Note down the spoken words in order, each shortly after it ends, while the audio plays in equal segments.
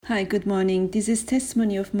Hi, good morning. This is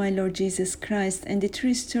testimony of my Lord Jesus Christ and the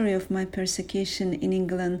true story of my persecution in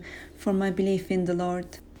England for my belief in the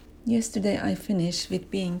Lord. Yesterday I finished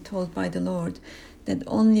with being told by the Lord that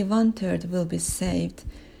only 1/3 will be saved,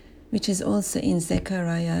 which is also in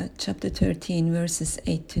Zechariah chapter 13 verses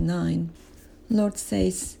 8 to 9. Lord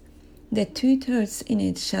says that 2/3 in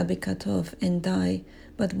it shall be cut off and die,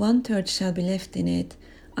 but 1/3 shall be left in it.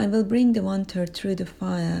 I will bring the 1/3 through the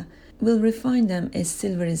fire, will refine them as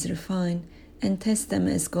silver is refined, and test them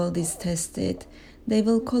as gold is tested. They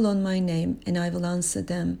will call on my name, and I will answer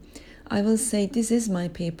them. I will say, "This is my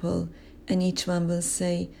people," and each one will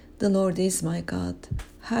say, "The Lord is my God."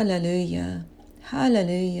 Hallelujah!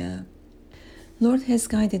 Hallelujah! Lord has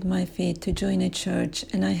guided my feet to join a church,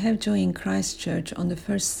 and I have joined Christ Church on the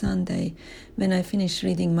first Sunday when I finished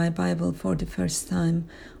reading my Bible for the first time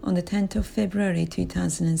on the 10th of February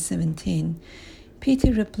 2017.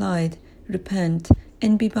 Peter replied, "Repent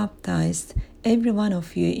and be baptized, every one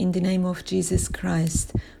of you, in the name of Jesus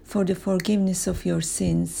Christ, for the forgiveness of your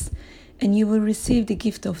sins, and you will receive the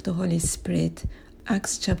gift of the Holy Spirit."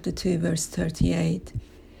 Acts chapter 2 verse 38.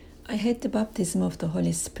 I had the baptism of the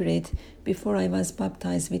Holy Spirit before I was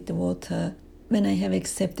baptized with the water when I have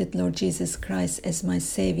accepted Lord Jesus Christ as my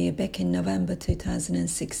Savior back in November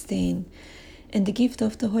 2016. And the gift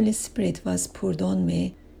of the Holy Spirit was poured on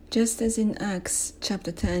me, just as in Acts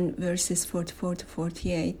chapter 10 verses 44 to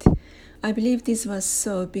 48. I believe this was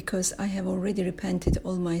so because I have already repented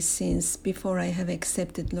all my sins before I have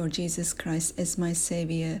accepted Lord Jesus Christ as my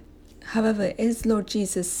Savior. However, as Lord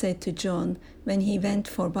Jesus said to John when he went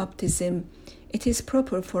for baptism, it is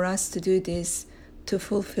proper for us to do this to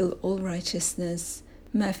fulfill all righteousness.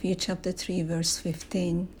 Matthew chapter 3 verse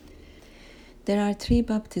 15. There are 3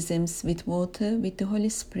 baptisms, with water, with the Holy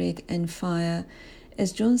Spirit, and fire.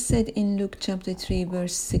 As John said in Luke chapter 3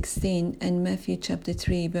 verse 16 and Matthew chapter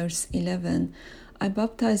 3 verse 11, "I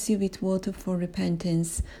baptize you with water for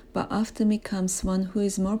repentance, but after me comes one who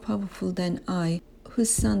is more powerful than I, whose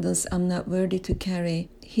sandals I'm not worthy to carry.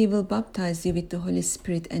 He will baptize you with the Holy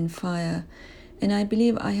Spirit and fire." And I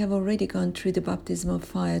believe I have already gone through the baptism of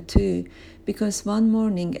fire too, because one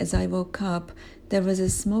morning as I woke up, there was a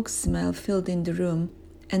smoke smell filled in the room.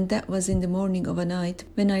 And that was in the morning of a night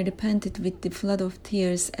when I repented with the flood of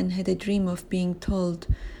tears and had a dream of being told,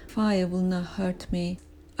 "Fire will not hurt me."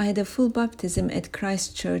 I had a full baptism at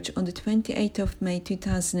Christ Church on the 28th of May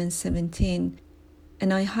 2017,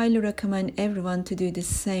 and I highly recommend everyone to do the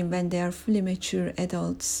same when they are fully mature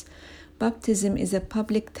adults. Baptism is a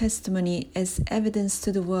public testimony as evidence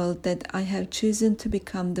to the world that I have chosen to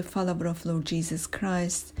become the follower of Lord Jesus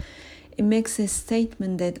Christ. It makes a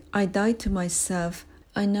statement that I died to myself.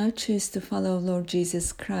 I now choose to follow Lord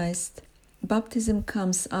Jesus Christ. Baptism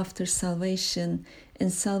comes after salvation,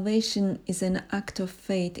 and salvation is an act of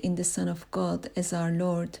faith in the Son of God as our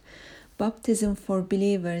Lord. Baptism for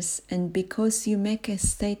believers, and because you make a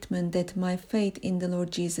statement that my faith in the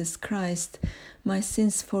Lord Jesus Christ, my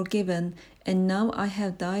sins forgiven, and now I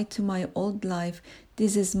have died to my old life,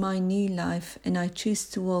 this is my new life, and I choose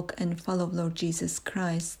to walk and follow Lord Jesus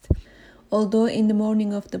Christ. Although in the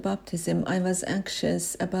morning of the baptism I was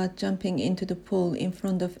anxious about jumping into the pool in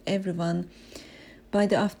front of everyone, by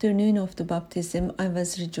the afternoon of the baptism I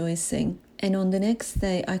was rejoicing, and on the next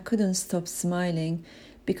day I couldn't stop smiling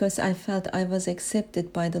because I felt I was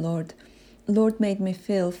accepted by the Lord. Lord made me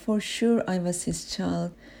feel for sure I was His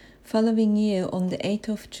child. Following year, on the 8th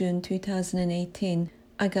of June 2018,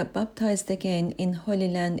 I got baptized again in Holy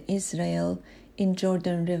Land, Israel, in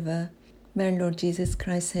Jordan River, where Lord Jesus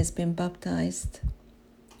Christ has been baptized.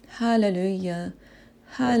 Hallelujah!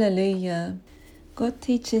 Hallelujah! God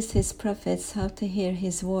teaches His prophets how to hear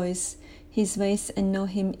His voice, His ways, and know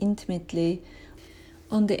Him intimately.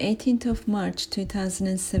 On the 18th of March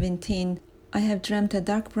 2017, I have dreamt a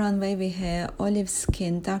dark brown wavy hair, olive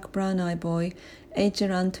skin, dark brown eye boy, age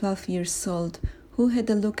around 12 years old, who had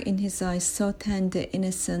a look in his eyes so tender,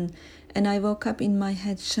 innocent, and I woke up in my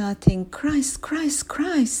head shouting, "Christ, Christ,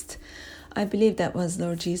 Christ!" I believe that was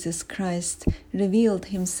Lord Jesus Christ revealed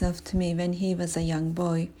Himself to me when He was a young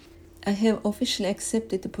boy. I have officially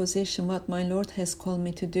accepted the position what my Lord has called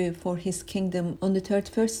me to do for His kingdom on the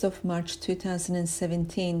 31st of March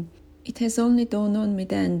 2017. It has only dawned on me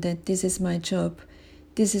then that this is my job.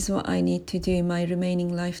 This is what I need to do in my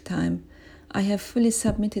remaining lifetime. I have fully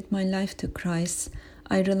submitted my life to Christ.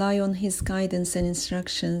 I rely on His guidance and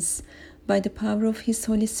instructions. By the power of His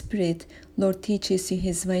Holy Spirit, Lord teaches you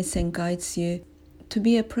His ways and guides you. To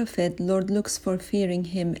be a prophet, Lord looks for fearing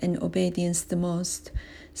Him and obedience the most.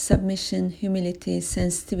 Submission, humility,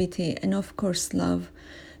 sensitivity, and of course love.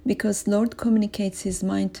 Because Lord communicates His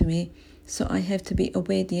mind to me, so I have to be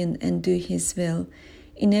obedient and do His will.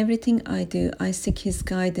 In everything I do, I seek His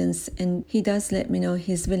guidance, and He does let me know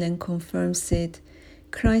His will and confirms it.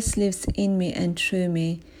 Christ lives in me and through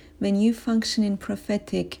me. When you function in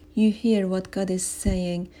prophetic, you hear what God is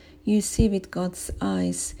saying, you see with God's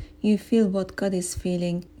eyes, you feel what God is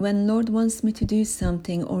feeling. When Lord wants me to do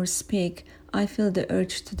something or speak, I feel the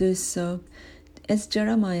urge to do so. As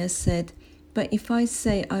Jeremiah said, "But if I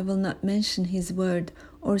say I will not mention His word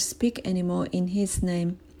or speak anymore in His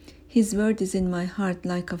name, His word is in my heart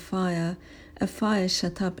like a fire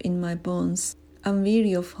shut up in my bones. I'm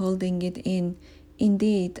weary of holding it in.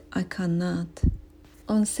 Indeed, I cannot."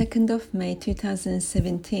 On 2nd of May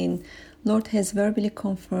 2017, Lord has verbally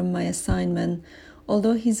confirmed my assignment.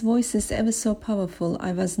 Although His voice is ever so powerful,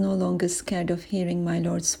 I was no longer scared of hearing my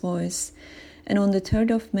Lord's voice. And on the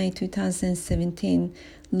 3rd of May 2017,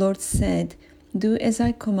 Lord said, "Do as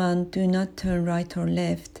I command, do not turn right or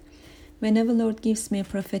left." Whenever Lord gives me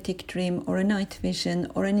a prophetic dream or a night vision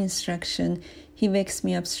or an instruction, He wakes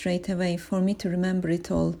me up straight away for me to remember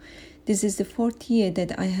it all. This is the 4th year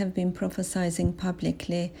that I have been prophesying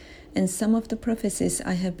publicly, and some of the prophecies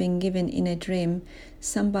I have been given in a dream,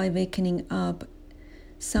 some by wakening up,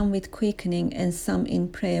 some with quickening, and some in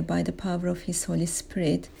prayer by the power of His Holy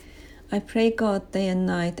Spirit. I pray God day and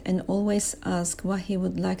night and always ask what He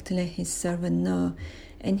would like to let His servant know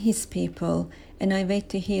and His people, and I wait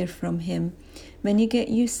to hear from Him. When you get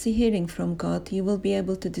used to hearing from God, you will be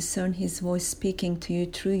able to discern His voice speaking to you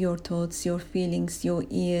through your thoughts, your feelings, your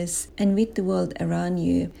ears, and with the world around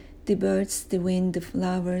you. The birds, the wind, the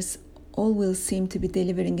flowers, all will seem to be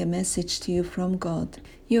delivering a message to you from God.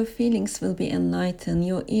 Your feelings will be enlightened,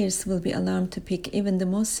 your ears will be alarmed to pick even the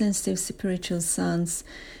most sensitive spiritual sounds.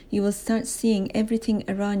 You will start seeing everything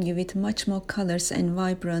around you with much more colors and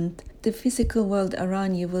vibrant. The physical world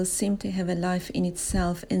around you will seem to have a life in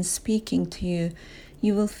itself and speaking to you.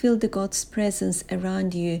 You will feel the God's presence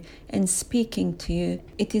around you and speaking to you.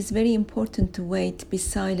 It is very important to wait, be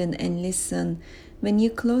silent and listen. When you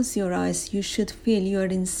close your eyes, you should feel you are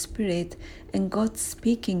in spirit and God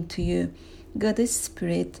speaking to you. God is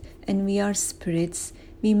spirit and we are spirits.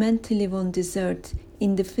 We meant to live on this earth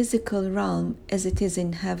in the physical realm as it is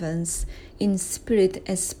in heavens, in spirit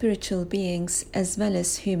as spiritual beings as well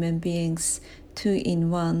as human beings, 2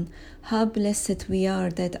 in 1. How blessed we are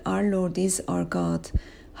that our Lord is our God.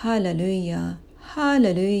 Hallelujah!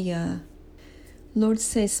 Hallelujah! Lord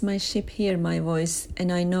says, "My sheep hear my voice,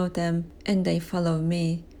 and I know them, and they follow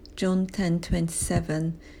me." John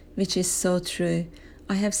 10:27, which is so true.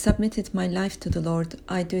 I have submitted my life to the Lord.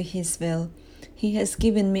 I do His will. He has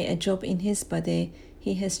given me a job in His body.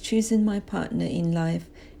 He has chosen my partner in life,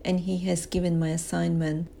 and He has given my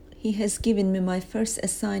assignment. He has given me my first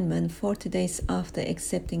assignment 40 days after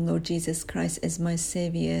accepting Lord Jesus Christ as my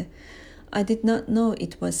Savior. I did not know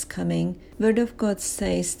it was coming. Word of God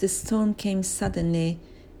says the storm came suddenly,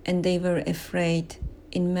 and they were afraid.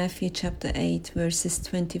 In Matthew chapter 8, verses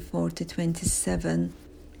 24 to 27.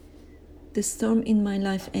 The storm in my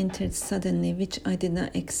life entered suddenly, which I did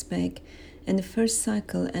not expect, and the first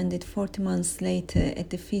cycle ended 40 months later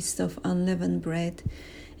at the Feast of Unleavened Bread,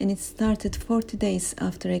 and it started 40 days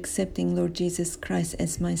after accepting Lord Jesus Christ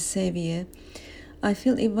as my Savior. I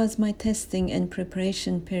feel it was my testing and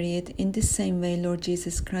preparation period in the same way Lord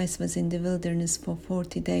Jesus Christ was in the wilderness for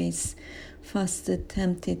 40 days, fasted,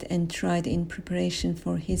 tempted, and tried in preparation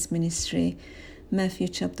for His ministry. Matthew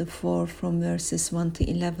chapter 4 from verses 1 to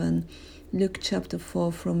 11, Luke chapter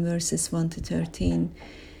 4 from verses 1 to 13.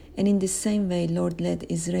 And in the same way, Lord led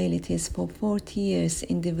Israelites for 40 years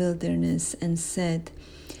in the wilderness and said,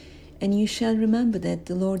 "And you shall remember that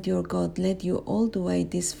the Lord your God led you all the way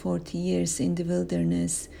these 40 years in the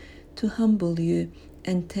wilderness, to humble you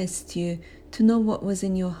and test you, to know what was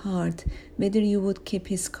in your heart, whether you would keep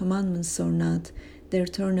His commandments or not."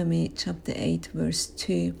 Deuteronomy chapter 8, verse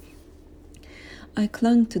 2. I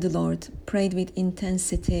clung to the Lord, prayed with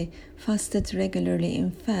intensity, fasted regularly.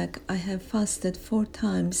 In fact, I have fasted 4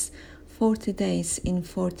 times, 40 days in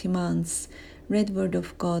 40 months, read Word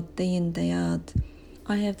of God day in, day out.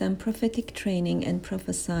 I have done prophetic training and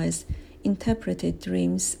prophesied, interpreted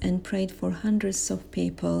dreams, and prayed for hundreds of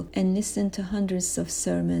people and listened to hundreds of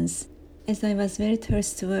sermons. As I was very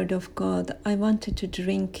thirsty Word of God, I wanted to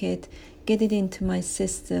drink it, get it into my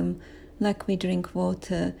system, like we drink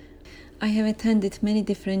water. I have attended many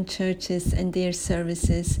different churches and their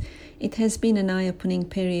services. It has been an eye-opening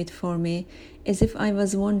period for me, as if I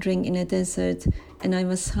was wandering in a desert and I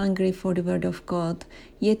was hungry for the Word of God,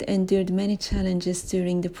 yet endured many challenges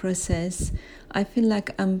during the process. I feel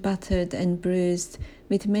like I'm battered and bruised,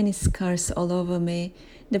 with many scars all over me.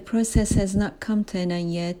 The process has not come to an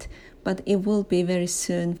end yet, but it will be very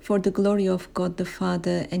soon, for the glory of God the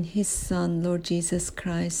Father and His Son, Lord Jesus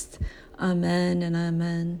Christ. Amen and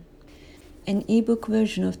amen. An ebook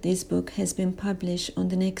version of this book has been published on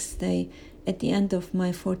the next day at the end of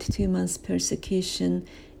my 42 months persecution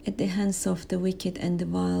at the hands of the wicked and the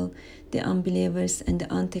vile, the unbelievers and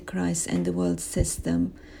the Antichrist and the world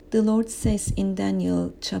system. The Lord says in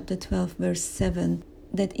Daniel chapter 12 verse 7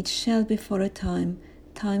 that it shall be for a time,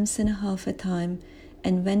 times and a half a time,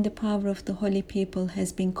 and when the power of the holy people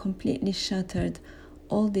has been completely shattered,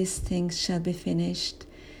 all these things shall be finished.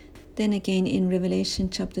 Then again in Revelation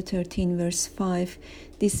chapter 13 verse 5,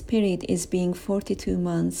 this period is being 42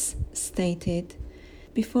 months stated.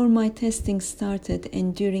 Before my testing started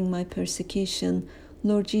and during my persecution,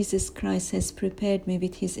 Lord Jesus Christ has prepared me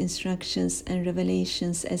with His instructions and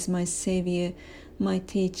revelations as my Savior, my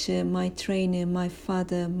teacher, my trainer, my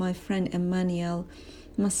Father, my friend Emmanuel,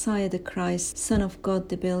 Messiah the Christ, Son of God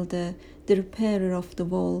the Builder, the repairer of the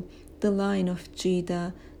wall, the Lion of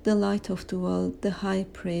Judah, the Light of the world, the High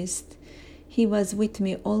Priest. He was with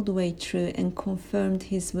me all the way through and confirmed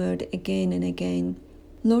His word again and again.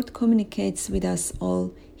 Lord communicates with us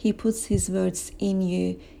all. He puts His words in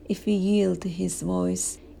you if we yield to His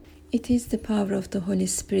voice. It is the power of the Holy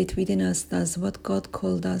Spirit within us does what God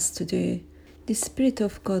called us to do. The Spirit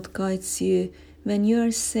of God guides you. When you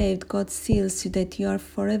are saved, God seals you that you are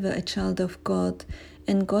forever a child of God,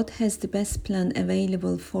 and God has the best plan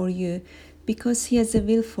available for you because He has a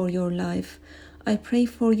will for your life. I pray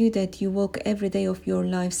for you that you walk every day of your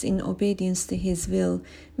lives in obedience to His will,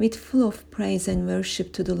 with full of praise and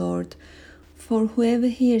worship to the Lord. For whoever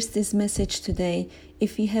hears this message today,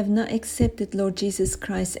 if you have not accepted Lord Jesus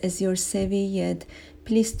Christ as your Savior yet,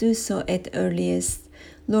 please do so at earliest.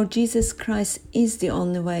 Lord Jesus Christ is the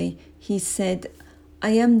only way. He said,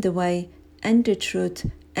 I am the way and the truth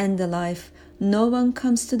and the life. No one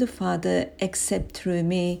comes to the Father except through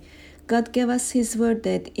me. God gave us His word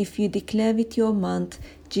that if you declare with your mouth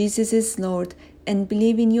Jesus is Lord and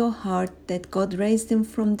believe in your heart that God raised Him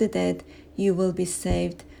from the dead, you will be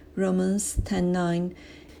saved. Romans 10:9.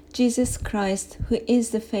 Jesus Christ, who is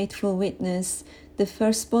the faithful witness, the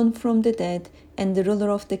firstborn from the dead and the ruler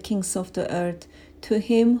of the kings of the earth, to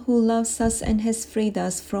Him who loves us and has freed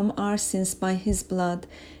us from our sins by His blood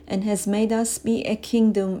and has made us be a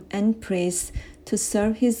kingdom and priests to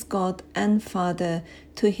serve His God and Father,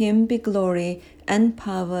 to Him be glory and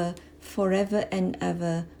power forever and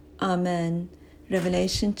ever. Amen.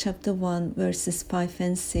 Revelation chapter 1 verses 5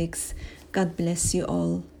 and 6. God bless you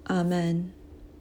all. Amen.